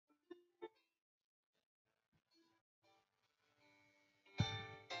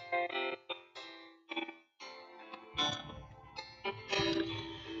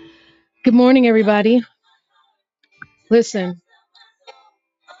Good morning, everybody. Listen,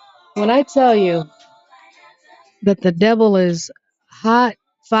 when I tell you that the devil is hot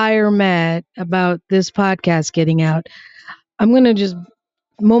fire mad about this podcast getting out, I'm going to just,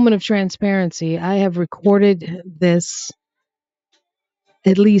 moment of transparency. I have recorded this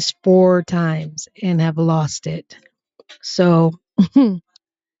at least 4 times and have lost it. So,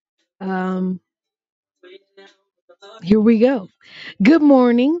 um, here we go. Good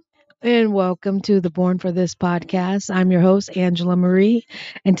morning and welcome to the Born for This podcast. I'm your host, Angela Marie,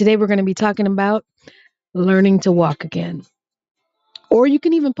 and today we're going to be talking about learning to walk again. Or you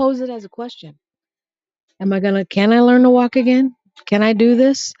can even pose it as a question. Can I learn to walk again? Can I do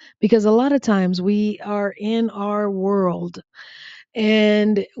this? Because a lot of times we are in our world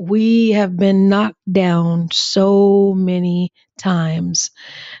and we have been knocked down so many times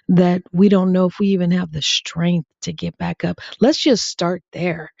that we don't know if we even have the strength to get back up. Let's just start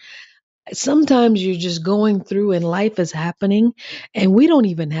there. Sometimes you're just going through and life is happening and we don't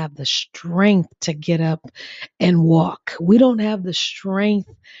even have the strength to get up and walk. We don't have the strength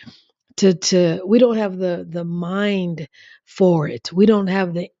to we don't have the mind for it. We don't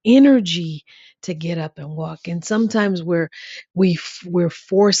have the energy to get up and walk. And sometimes we're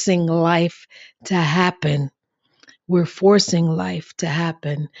forcing life to happen. We're forcing life to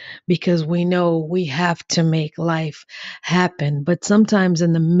happen because we know we have to make life happen. But sometimes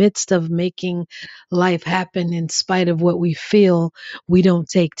in the midst of making life happen in spite of what we feel, we don't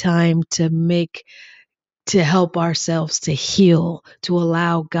take time to help ourselves to heal, to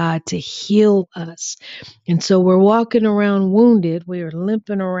allow God to heal us. And so we're walking around wounded, we are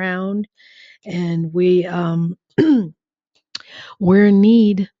limping around, and we're in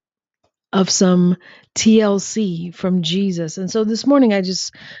need of some TLC from Jesus. And so this morning, I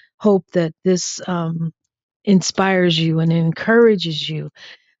just hope that this inspires you and encourages you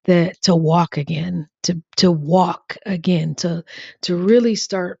that to walk again, to walk again, to really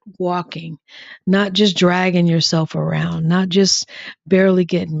start walking, not just dragging yourself around, not just barely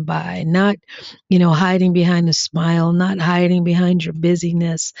getting by, not hiding behind a smile, not hiding behind your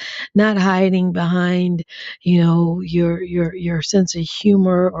busyness, not hiding behind your sense of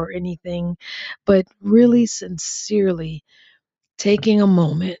humor or anything, but really sincerely taking a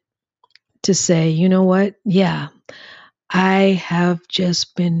moment to say, you know what? Yeah, I have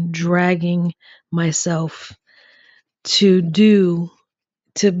just been dragging myself to do,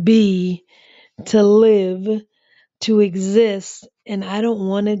 to be, to live, to exist, and I don't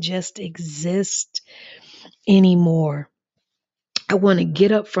want to just exist anymore. I want to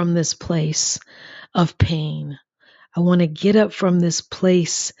get up from this place of pain. I want to get up from this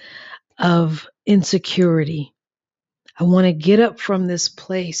place of insecurity. I want to get up from this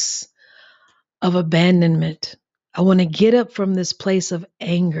place of abandonment. I want to get up from this place of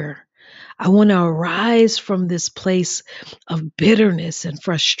anger. I want to arise from this place of bitterness and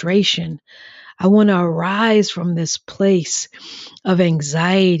frustration. I want to arise from this place of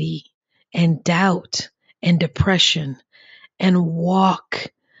anxiety and doubt and depression and walk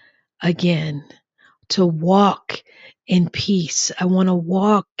again, to walk in peace. I want to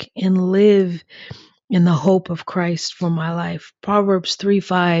walk and live in the hope of Christ for my life. Proverbs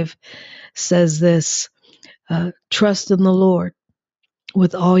 3:5 says this, trust in the Lord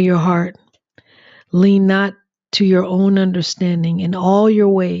with all your heart. Lean not to your own understanding. In all your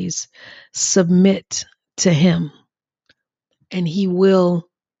ways, submit to Him, and He will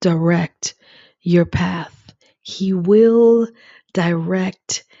direct your path. He will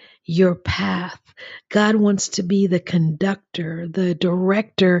direct your path. God wants to be the conductor, the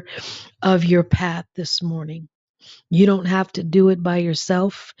director of your path this morning. You don't have to do it by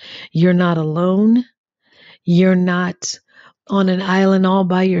yourself. You're not alone. You're not on an island all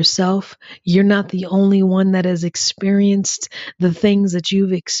by yourself. You're not the only one that has experienced the things that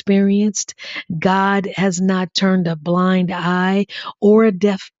you've experienced. God has not turned a blind eye or a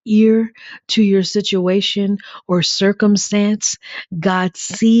deaf ear to your situation or circumstance. God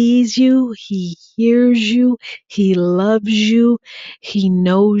sees you, He hears you, He loves you, He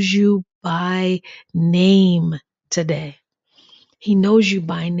knows you by name today. He knows you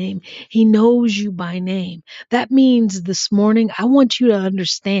by name. He knows you by name. That means this morning, I want you to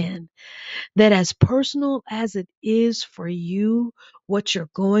understand that as personal as it is for you, what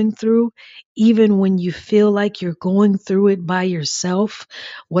you're going through, even when you feel like you're going through it by yourself,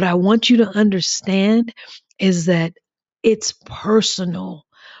 what I want you to understand is that it's personal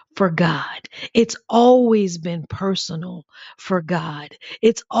for God. It's always been personal for God.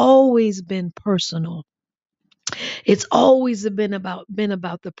 It's always been personal. It's always been about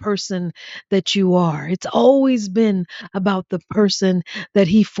the person that you are. It's always been about the person that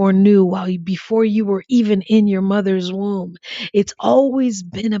he foreknew before you were even in your mother's womb. It's always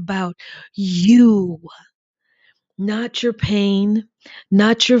been about you, not your pain,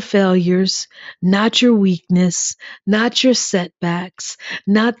 not your failures, not your weakness, not your setbacks,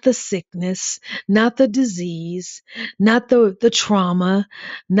 not the sickness, not the disease, not the trauma,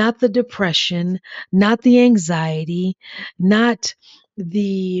 not the depression, not the anxiety, not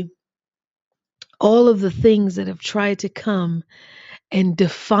the all of the things that have tried to come and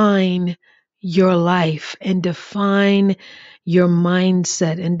define your life and define your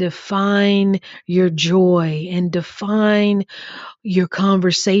mindset and define your joy and define your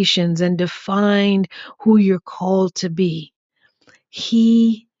conversations and define who you're called to be.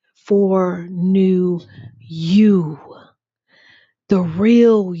 He foreknew you, the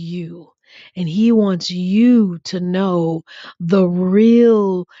real you. And he wants you to know the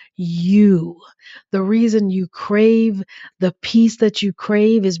real you. The reason you crave the peace that you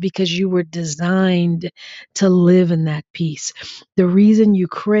crave is because you were designed to live in that peace. The reason you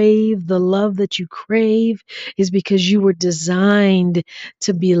crave the love that you crave is because you were designed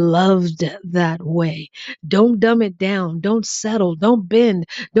to be loved that way. Don't dumb it down. Don't settle. Don't bend.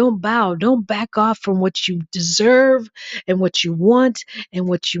 Don't bow. Don't back off from what you deserve and what you want and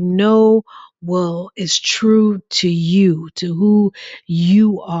what you know is true to you, to who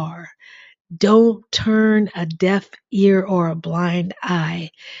you are. Don't turn a deaf ear or a blind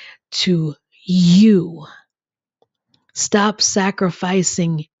eye to you. Stop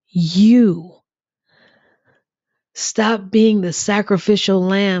sacrificing you. Stop being the sacrificial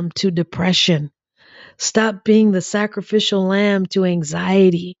lamb to depression. Stop being the sacrificial lamb to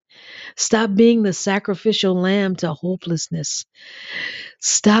anxiety. Stop being the sacrificial lamb to hopelessness.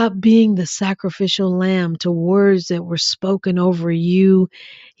 Stop being the sacrificial lamb to words that were spoken over you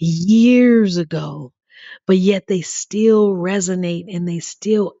years ago, but yet they still resonate and they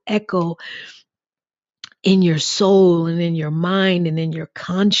still echo in your soul and in your mind and in your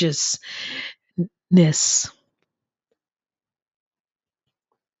consciousness.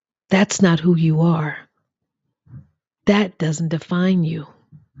 That's not who you are. That doesn't define you.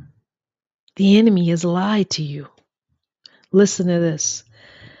 The enemy has lied to you. Listen to this.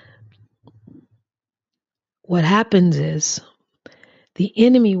 What happens is the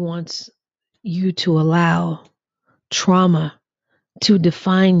enemy wants you to allow trauma to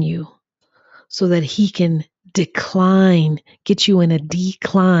define you so that he can get you in a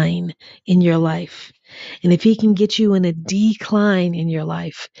decline in your life. And if he can get you in a decline in your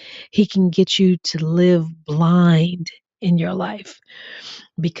life, he can get you to live blind in your life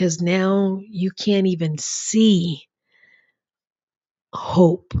because now you can't even see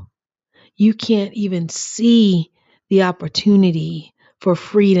hope. You can't even see the opportunity for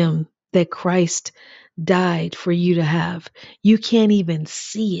freedom that Christ died for you to have. You can't even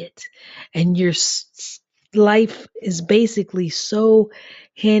see it. And your life is basically so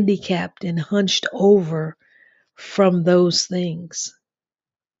handicapped and hunched over from those things.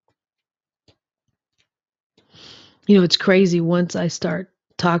 You know, it's crazy once I start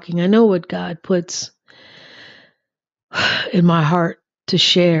talking. I know what God puts in my heart to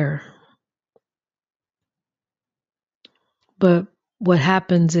share. But what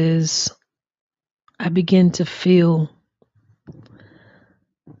happens is I begin to feel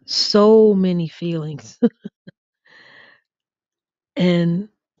so many feelings and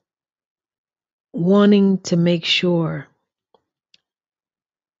wanting to make sure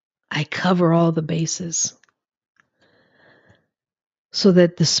I cover all the bases so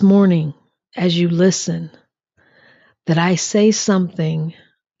that this morning, as you listen, that I say something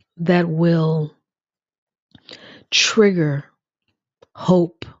that will trigger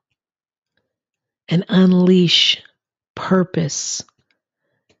hope and unleash purpose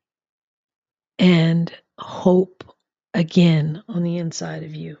and hope again on the inside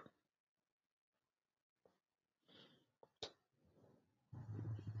of you.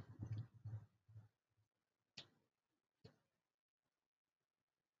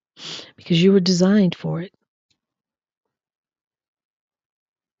 Because you were designed for it.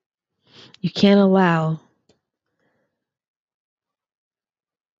 You can't allow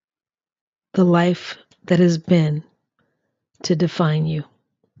the life that has been to define you.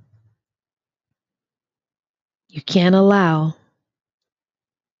 You can't allow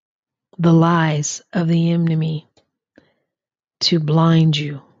the lies of the enemy to blind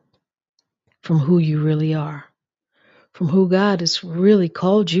you from who you really are, from who God has really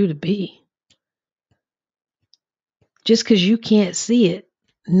called you to be. Just because you can't see it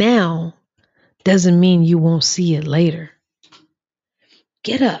now doesn't mean you won't see it later.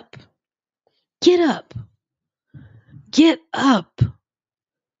 Get up. Get up. Get up.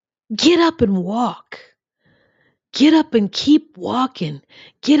 Get up and walk. Get up and keep walking.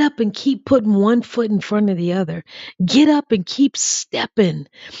 Get up and keep putting one foot in front of the other. Get up and keep stepping.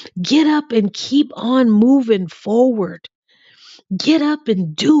 Get up and keep on moving forward. Get up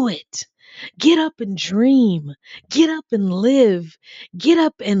and do it. Get up and dream. Get up and live. Get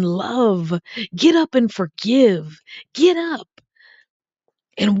up and love. Get up and forgive. Get up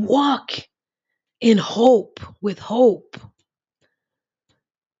and walk in hope with hope.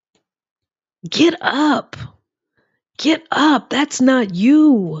 Get up. Get up. That's not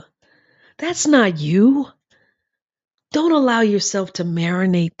you. That's not you. Don't allow yourself to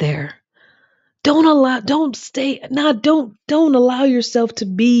marinate there. Don't allow yourself to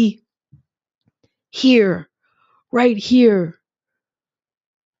be here, right here,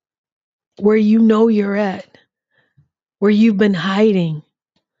 where you know you're at, where you've been hiding.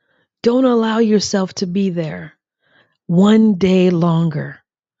 Don't allow yourself to be there one day longer.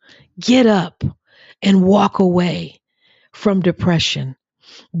 Get up and walk away from depression.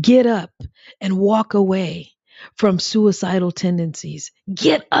 Get up and walk away from suicidal tendencies.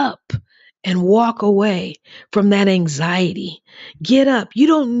 Get up and walk away from that anxiety. Get up.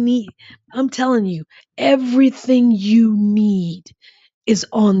 I'm telling you, everything you need is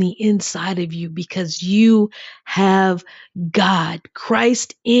on the inside of you because you have God,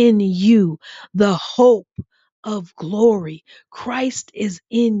 Christ in you, the hope of glory. Christ is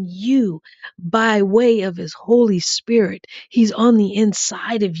in you by way of his Holy Spirit. He's on the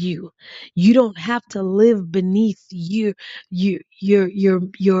inside of you. You don't have to live beneath your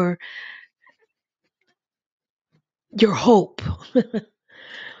hope.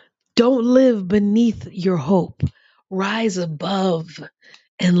 Don't live beneath your hope. Rise above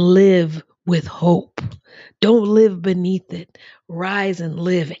and live with hope. Don't live beneath it. Rise and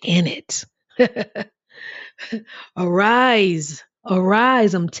live in it. Arise,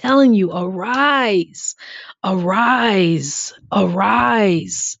 arise. I'm telling you, arise, arise,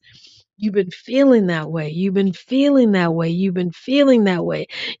 arise. You've been feeling that way. You've been feeling that way. You've been feeling that way.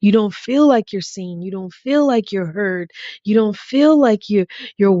 You don't feel like you're seen. You don't feel like you're heard. You don't feel like you're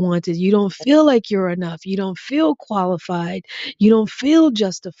wanted. You don't feel like you're enough. You don't feel qualified. You don't feel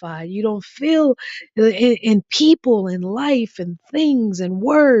justified. You don't feel in people and life and things and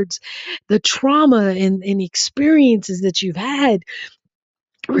words, the trauma and experiences that you've had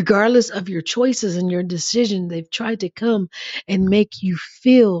regardless of your choices and your decision, they've tried to come and make you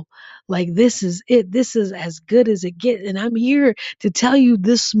feel like this is it. This is as good as it gets. And I'm here to tell you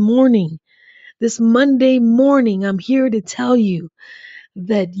this morning, this Monday morning, I'm here to tell you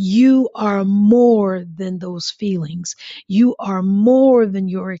that you are more than those feelings. You are more than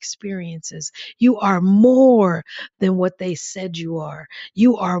your experiences. You are more than what they said you are.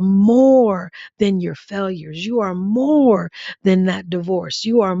 You are more than your failures. You are more than that divorce.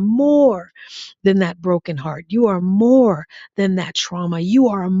 You are more than that broken heart. You are more than that trauma. You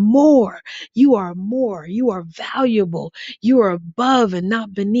are more. You are more. You are valuable. You are above and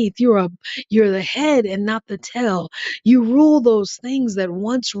not beneath. You're the head and not the tail. You rule those things that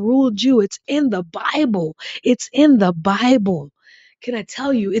once ruled you. It's in the Bible. It's in the Bible. Can I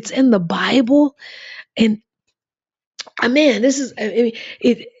tell you? It's in the Bible. And man,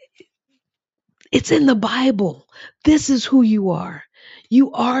 it. It's in the Bible. This is who you are.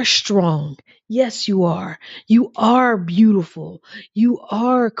 You are strong. Yes, you are. You are beautiful. You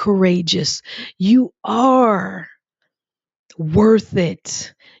are courageous. You are worth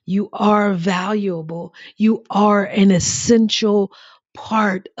it. You are valuable. You are an essential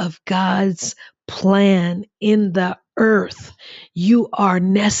part of God's plan in the earth. You are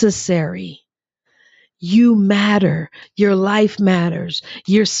necessary. You matter. Your life matters.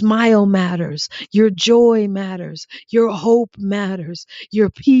 Your smile matters. Your joy matters. Your hope matters. Your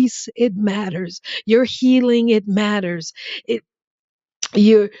peace, it matters. Your healing, it matters. It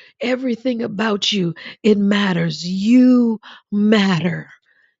your everything about you, it matters. You matter.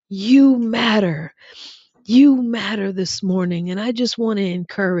 You matter. You matter this morning. And I just want to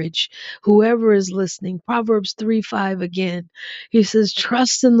encourage whoever is listening. Proverbs 3:5 again. He says,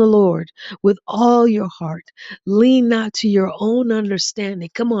 trust in the Lord with all your heart. Lean not to your own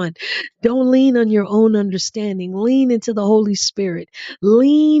understanding. Come on. Don't lean on your own understanding. Lean into the Holy Spirit.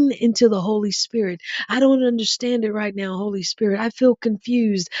 Lean into the Holy Spirit. I don't understand it right now, Holy Spirit. I feel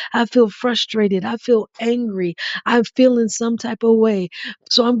confused. I feel frustrated. I feel angry. I'm feeling some type of way.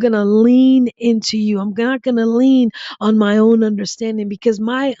 So I'm going to lean into you. I'm not not going to lean on my own understanding, because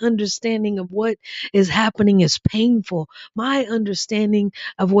my understanding of what is happening is painful. My understanding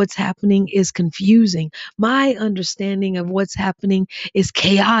of what's happening is confusing. My understanding of what's happening is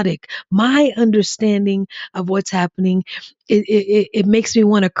chaotic. My understanding of what's happening, it makes me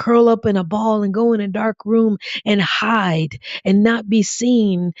want to curl up in a ball and go in a dark room and hide and not be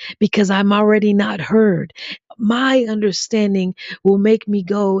seen because I'm already not heard. My understanding will make me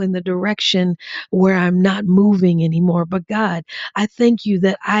go in the direction where I'm not moving anymore. But God, I thank you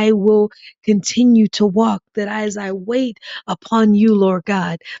that I will continue to walk, that as I wait upon you, Lord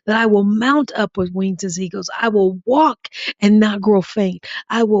God, that I will mount up with wings as eagles. I will walk and not grow faint.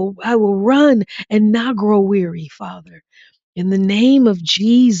 I will run and not grow weary, Father. In the name of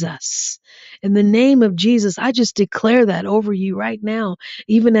Jesus, in the name of Jesus, I just declare that over you right now,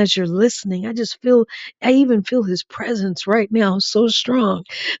 even as you're listening. I even feel his presence right now so strong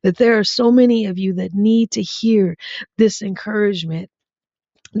that there are so many of you that need to hear this encouragement,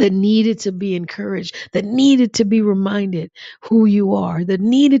 that needed to be encouraged, that needed to be reminded who you are, that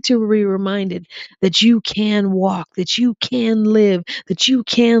needed to be reminded that you can walk, that you can live, that you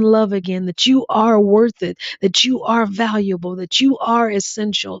can love again, that you are worth it, that you are valuable, that you are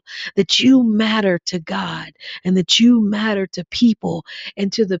essential, that you matter to God, and that you matter to people,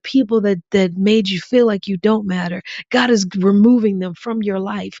 and to the people that made you feel like you don't matter. God is removing them from your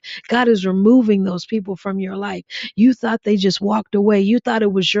life. God is removing those people from your life. You thought they just walked away. You thought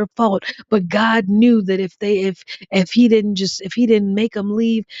it was your fault, but God knew that if he didn't make them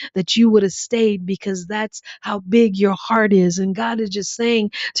leave, that you would have stayed, because that's how big your heart is. And God is just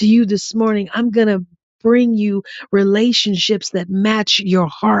saying to you this morning, I'm going to bring you relationships that match your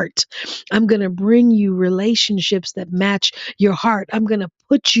heart. I'm going to bring you relationships that match your heart. I'm going to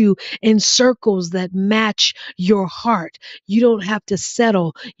put you in circles that match your heart. You don't have to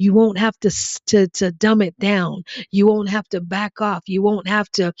settle. You won't have to dumb it down. You won't have to back off. You won't have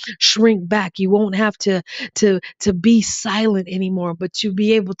to shrink back. You won't have to be silent anymore, but you'll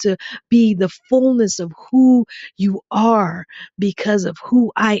be able to be the fullness of who you are, because of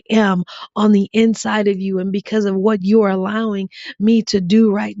who I am on the inside of you, and because of what you are allowing me to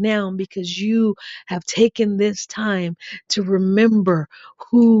do right now, and because you have taken this time to remember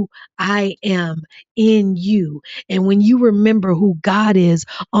who I am in you. And when you remember who God is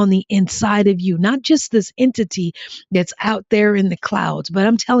on the inside of you, not just this entity that's out there in the clouds, but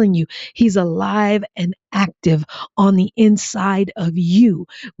I'm telling you, he's alive and active on the inside of you.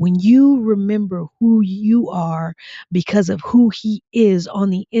 When you remember who you are because of who he is on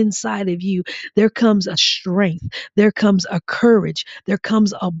the inside of you, there comes a strength, there comes a courage, there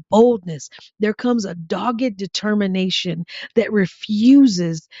comes a boldness, there comes a dogged determination that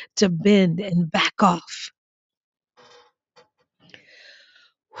refuses to bend and back off.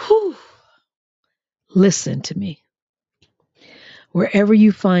 Whew. Listen to me. Wherever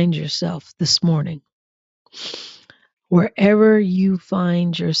you find yourself this morning, wherever you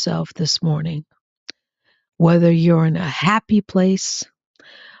find yourself this morning, whether you're in a happy place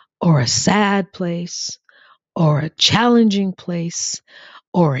or a sad place or a challenging place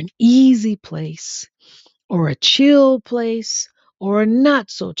or an easy place or a chill place or a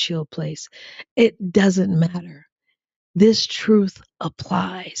not so chill place, it doesn't matter. This truth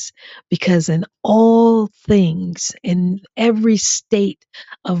applies, because in all things, in every state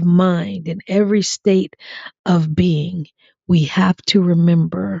of mind, in every state of being, we have to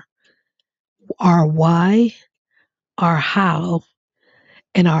remember our why, our how,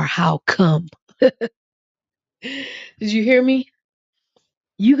 and our how come. Did you hear me?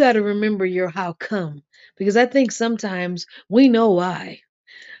 You got to remember your how come, because I think sometimes we know why,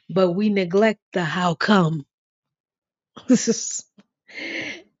 but we neglect the how come.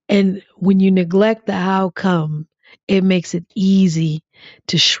 And when you neglect the how come, it makes it easy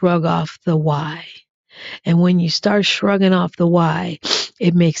to shrug off the why. And when you start shrugging off the why,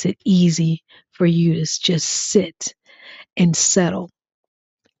 it makes it easy for you to just sit and settle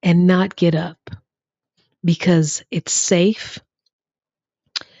and not get up, because it's safe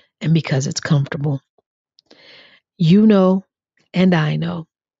and because it's comfortable. You know, and I know,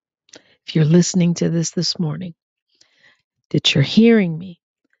 if you're listening to this morning, that you're hearing me.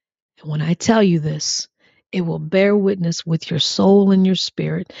 And when I tell you this, it will bear witness with your soul and your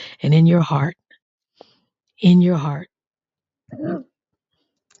spirit and in your heart,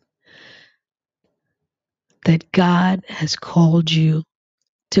 that God has called you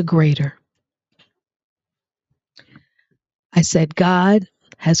to greater. I said, God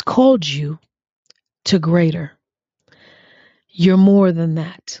has called you to greater. You're more than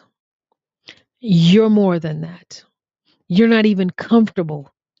that. You're more than that. You're not even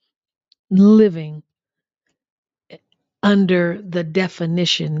comfortable living under the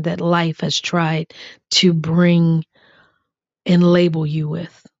definition that life has tried to bring and label you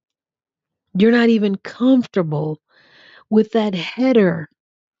with. You're not even comfortable with that header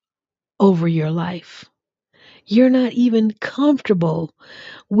over your life. You're not even comfortable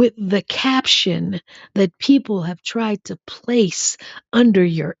with the caption that people have tried to place under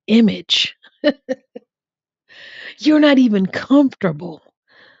your image. You're not even comfortable.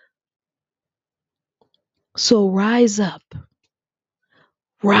 So rise up.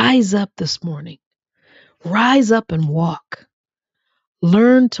 Rise up this morning. Rise up and walk.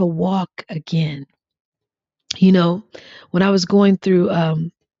 Learn to walk again. You know, when I was going through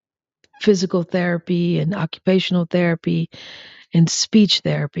physical therapy and occupational therapy and speech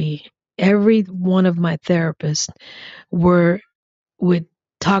therapy, every one of my therapists would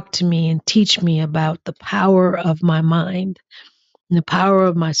talk to me and teach me about the power of my mind and the power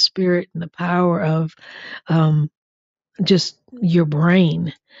of my spirit and the power of just your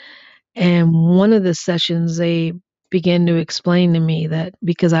brain. And one of the sessions, they began to explain to me that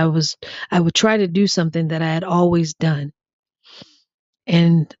because I would try to do something that I had always done,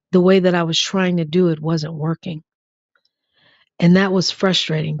 and the way that I was trying to do it wasn't working. And that was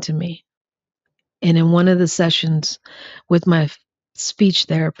frustrating to me. And in one of the sessions with my speech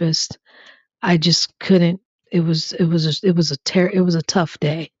therapist, I just couldn't. It was a tough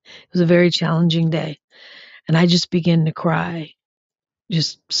day. It was a very challenging day, and I just began to cry,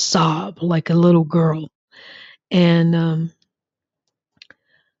 just sob like a little girl. And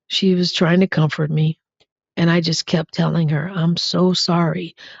she was trying to comfort me, and I just kept telling her, "I'm so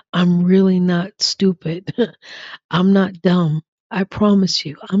sorry. I'm really not stupid. I'm not dumb. I promise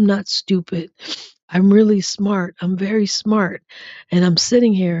you, I'm not stupid. I'm really smart. I'm very smart. And I'm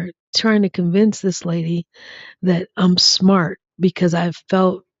sitting here trying to convince this lady that I'm smart because I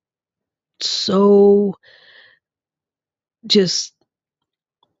felt so just,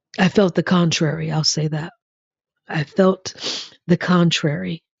 I felt the contrary. I'll say that. I felt the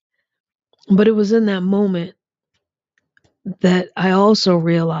contrary. But it was in that moment that I also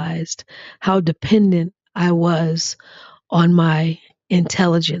realized how dependent I was on my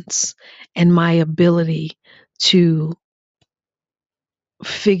intelligence and my ability to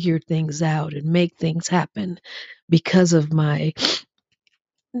figure things out and make things happen because of my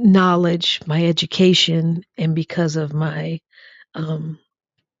knowledge, my education, and because of my um,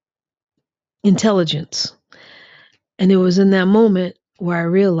 intelligence. And it was in that moment where I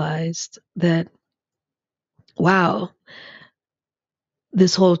realized that, wow,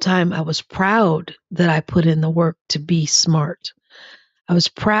 this whole time I was proud that I put in the work to be smart. I was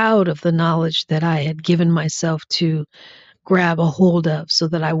proud of the knowledge that I had given myself to grab a hold of so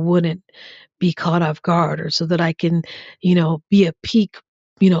that I wouldn't be caught off guard, or so that I can, be a peak,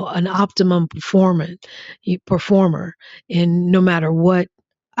 an optimum performer. And no matter what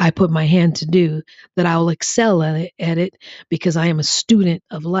I put my hand to do, that I will excel at it because I am a student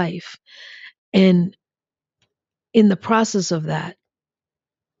of life. And in the process of that,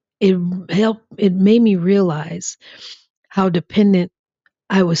 it made me realize how dependent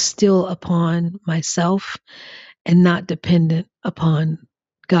I was still upon myself and not dependent upon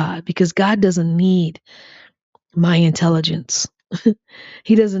God, because God doesn't need my intelligence.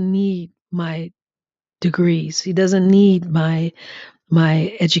 He doesn't need my degrees. He doesn't need my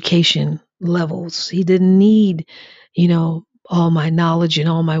education levels. He didn't need, all my knowledge and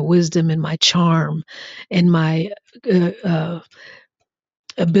all my wisdom and my charm and my uh, uh,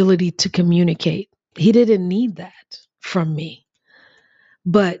 ability to communicate. He didn't need that from me,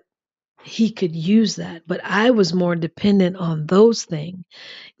 but he could use that. But I was more dependent on those things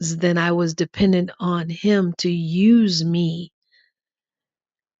than I was dependent on him to use me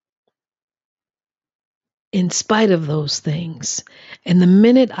in spite of those things. And the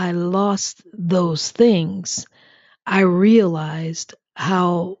minute I lost those things, I realized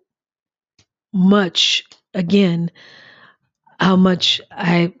much, again, how much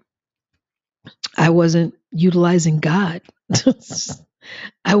I wasn't utilizing God.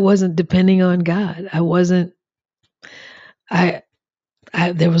 I wasn't depending on God. I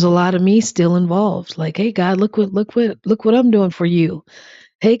there was a lot of me still involved. Like, hey God, look what I'm doing for you.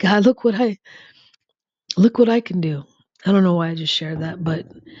 Hey God, look what I can do. I don't know why I just shared that, but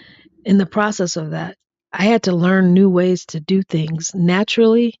in the process of that, I had to learn new ways to do things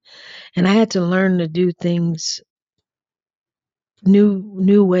naturally, and I had to learn to do things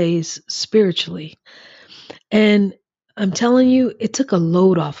new ways spiritually. And I'm telling you, it took a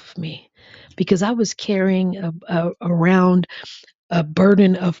load off of me because I was carrying around a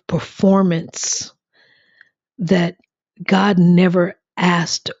burden of performance that God never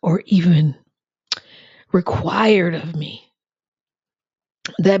asked or even required of me.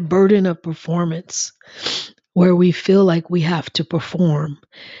 That burden of performance where we feel like we have to perform.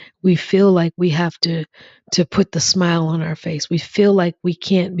 We feel like we have to put the smile on our face. We feel like we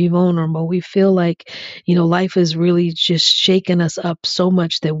can't be vulnerable. We feel like, life has really just shaken us up so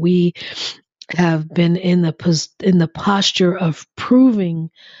much that we have been in the posture of proving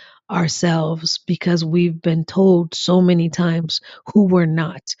ourselves because we've been told so many times who we're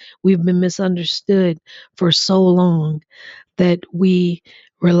not. We've been misunderstood for so long that we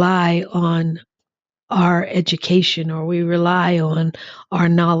rely on our education, or we rely on our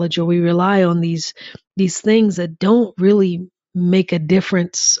knowledge, or we rely on these things that don't really make a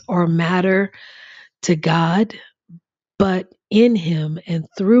difference or matter to God, but in him and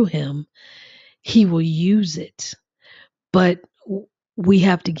through him he will use it. But we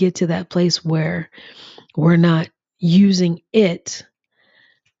have to get to that place where we're not using it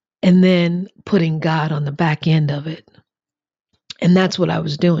and then putting God on the back end of it. And that's what I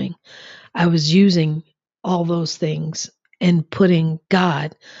was doing. I was using all those things and putting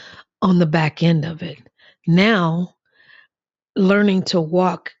God on the back end of it. Now, learning to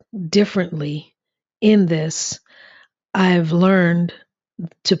walk differently in this, I've learned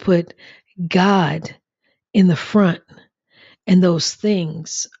to put God in the front, and those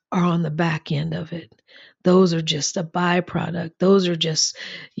things are on the back end of it. Those are just a byproduct. Those are just,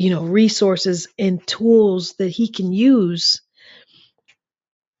 resources and tools that he can use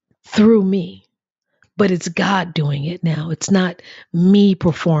through me. But it's God doing it now. It's not me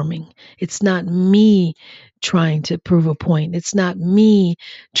performing. It's not me trying to prove a point. It's not me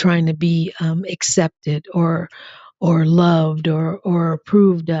trying to be accepted or loved or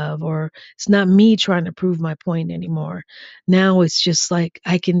approved of, or it's not me trying to prove my point anymore. Now it's just like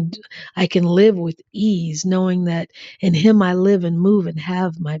I can live with ease, knowing that in him I live and move and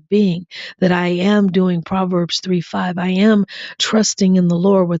have my being, that I am doing Proverbs 3:5. I am trusting in the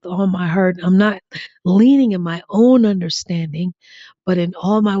Lord with all my heart. I'm not leaning in my own understanding, but in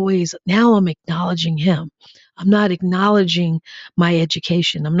all my ways. Now I'm acknowledging him. I'm not acknowledging my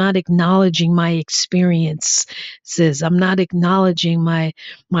education. I'm not acknowledging my experiences. I'm not acknowledging my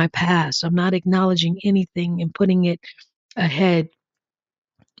past. I'm not acknowledging anything and putting it ahead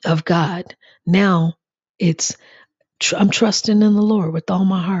of God. Now it's I'm trusting in the Lord with all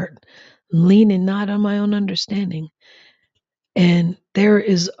my heart, leaning not on my own understanding. And there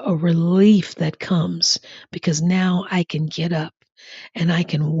is a relief that comes because now I can get up and I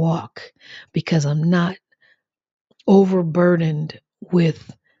can walk because I'm not overburdened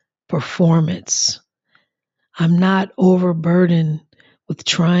with performance. I'm not overburdened with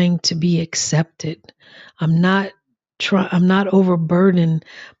trying to be accepted. I'm not overburdened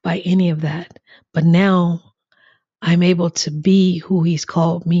by any of that. But now I'm able to be who he's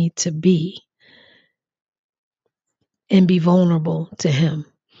called me to be and be vulnerable to him.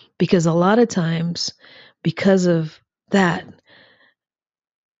 Because a lot of times, because of that,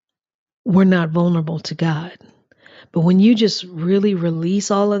 we're not vulnerable to God. But when you just really release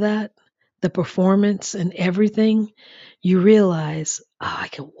all of that, the performance and everything, you realize, I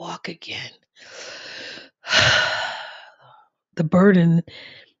can walk again. The burden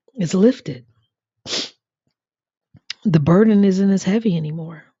is lifted. The burden isn't as heavy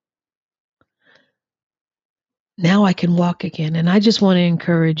anymore. Now I can walk again. And I just want to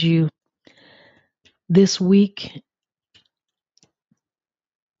encourage you this week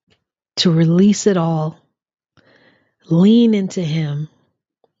to release it all, lean into him,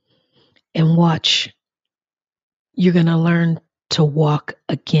 and watch. You're going to learn to walk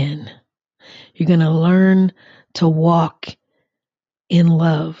again. You're going to learn to walk in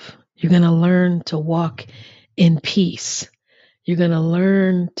love. You're going to learn to walk in peace. You're going to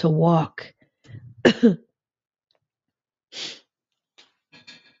learn to walk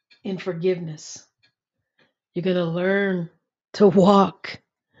in forgiveness. You're going to learn to walk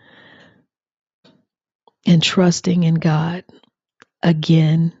in trusting in God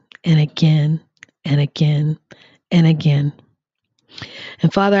again and again and again and again.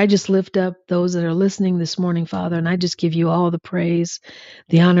 And Father, I just lift up those that are listening this morning, Father, and I just give you all the praise,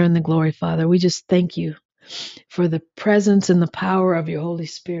 the honor, and the glory, Father. We just thank you for the presence and the power of your Holy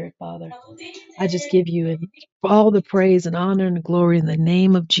Spirit, Father. I just give you all the praise and honor and glory in the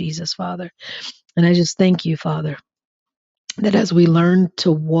name of Jesus, Father. And I just thank you, Father, that as we learn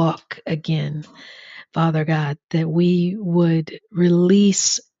to walk again, Father God, that we would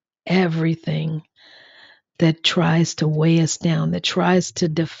release everything that tries to weigh us down, that tries to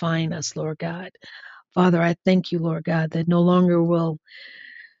define us, Lord God. Father, I thank you, Lord God, that no longer will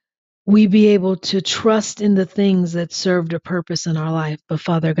we be able to trust in the things that served a purpose in our life, but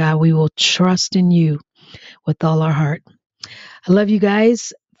Father God, we will trust in you with all our heart. I love you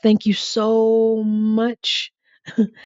guys. Thank you so much